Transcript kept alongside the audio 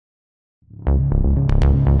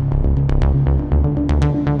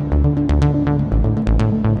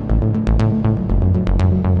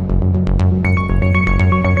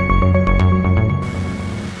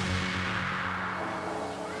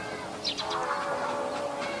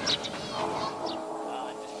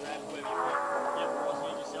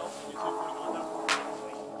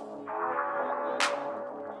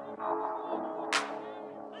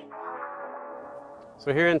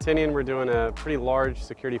So here in Tinian, we're doing a pretty large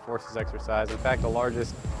security forces exercise. In fact, the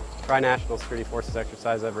largest tri-national security forces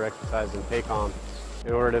exercise ever exercised in PACOM,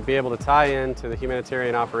 in order to be able to tie into the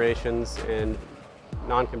humanitarian operations and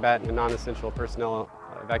non-combatant and non-essential personnel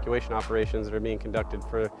evacuation operations that are being conducted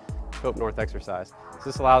for Cope North exercise. So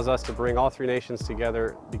this allows us to bring all three nations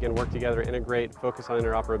together, begin work together, integrate, focus on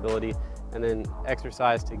interoperability, and then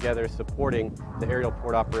exercise together supporting the aerial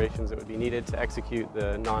port operations that would be needed to execute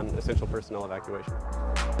the non-essential personnel evacuation.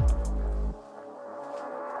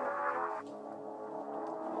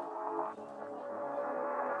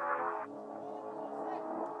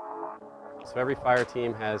 So every fire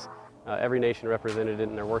team has every nation represented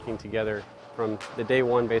and they're working together from the day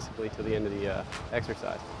one basically to the end of the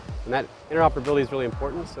exercise. And that interoperability is really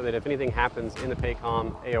important so that if anything happens in the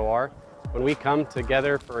PACOM AOR, when we come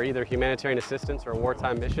together for either humanitarian assistance or a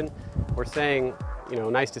wartime mission, we're saying,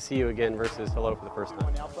 nice to see you again versus hello for the first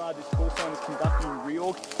time. On our side, this call sign is conducting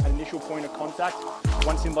reorg at initial point of contact.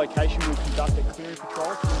 Once in location, we'll conduct a clearing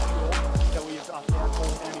patrol to ensure that we have our call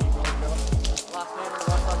enemy acknowledged. Last man on the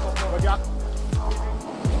right side, top. Roger.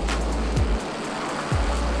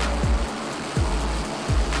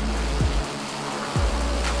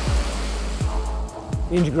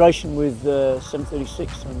 The integration with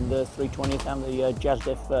 736 and 320th and the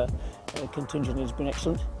JASDEF contingent has been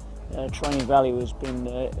excellent. Training value has been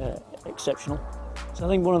exceptional. So I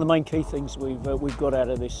think one of the main key things we've got out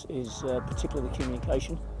of this is particularly the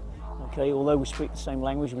communication. Okay, although we speak the same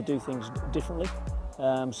language, we do things differently.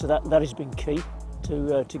 So that has been key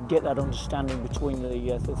to get that understanding between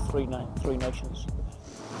the three nations.